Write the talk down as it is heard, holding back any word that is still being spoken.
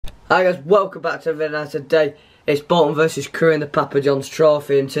Hi guys, welcome back to another night. Today it's Bolton versus Crewe in the Papa John's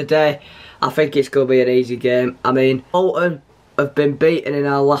Trophy, and today I think it's going to be an easy game. I mean, Bolton have been beaten in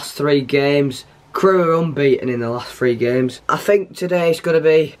our last 3 games. Crewe are unbeaten in the last 3 games. I think today it's going to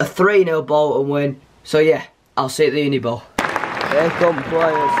be a 3-0 Bolton win. So yeah, I'll see you at the Uniball. Here come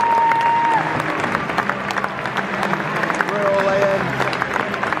players. Crewe all in.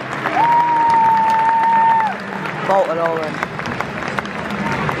 Bolton all in.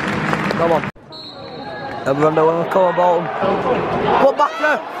 Come on. Everyone know, come on Bolton. One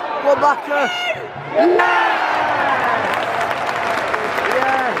backer! One backer! Yeah!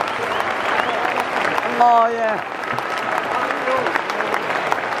 Yeah! Oh yeah!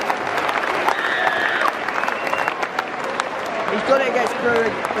 He's done it against Crewe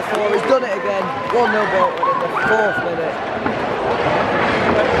before, he's done it again. 1-0 Bolton in the 4th minute.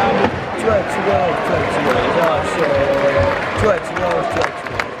 20 goals, 20 goals. Oh shit. 20 goals, 20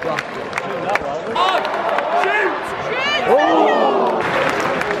 goals.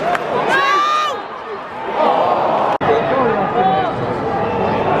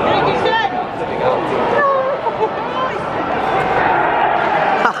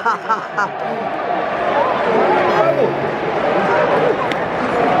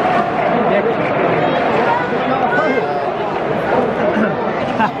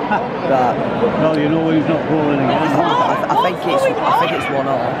 Well, you know he's not bowling again. I think it's 1-0.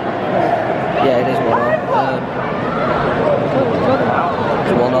 Yeah, it is 1-0.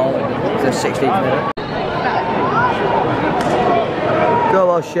 It's 1-0 in the 16th minute. Go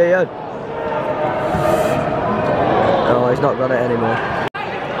on, Sheehan. Oh, he's not got it anymore.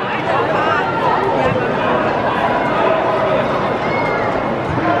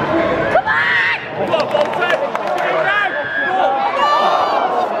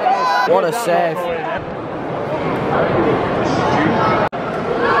 What a save.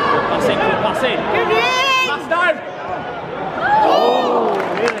 Pass in, pass in. Pass down. Oh,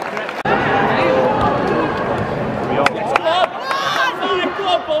 really correct. Come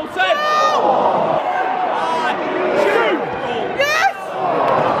on, Bolton. Shoot. Yes.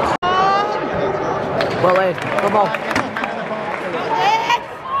 Well in, come on.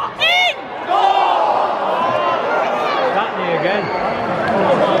 In. Sadlier again.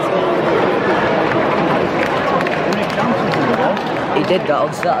 He did that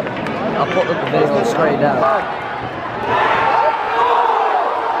on Saturday. I'll put the video on the screen now.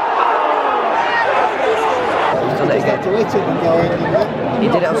 He's done it again. He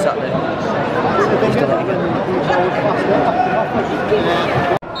did it on Saturday. He's done it again.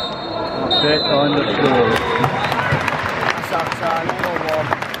 That's it, time to score. It's outside, 4-1.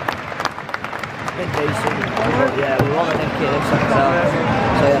 Been decent. But yeah, we want to nick it in the second half.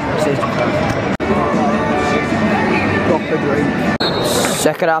 So yeah, season time. Proper drink.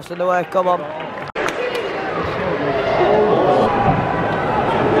 Second half's in the way, come on. Go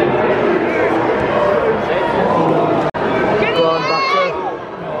on, back to.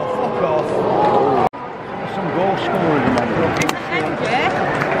 Fuck off. Some goal scoring, man.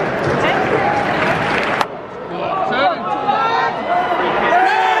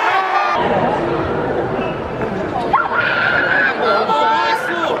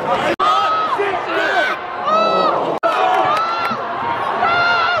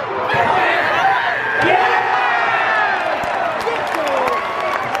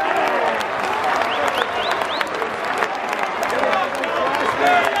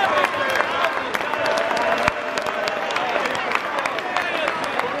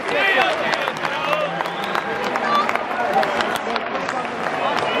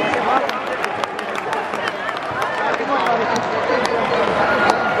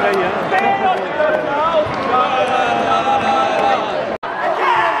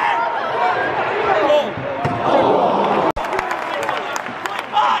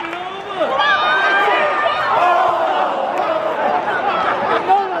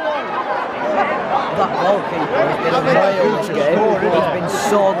 That goalkeeper has been unreal this game. He's been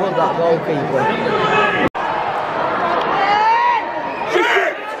so good, that goalkeeper.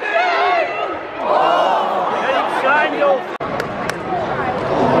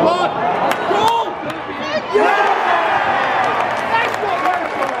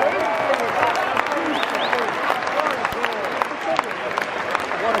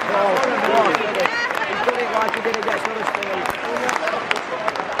 What a goal. He's done it like he did against Huddersfield.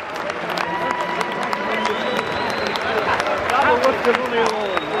 That was the money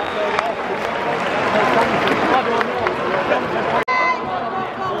alone.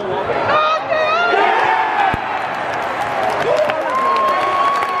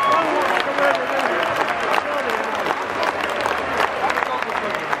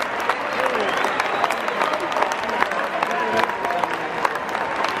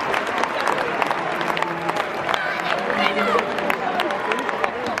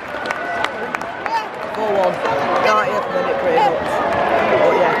 pretty much.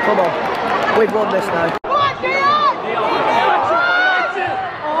 But yeah, come on. We've won this now.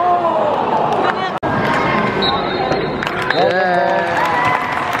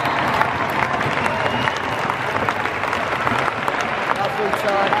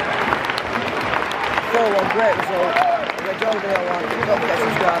 Great result. If you enjoyed the video, like, don't forget to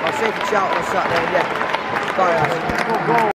subscribe. I'll see you for chat on Saturday. Yeah, bye guys.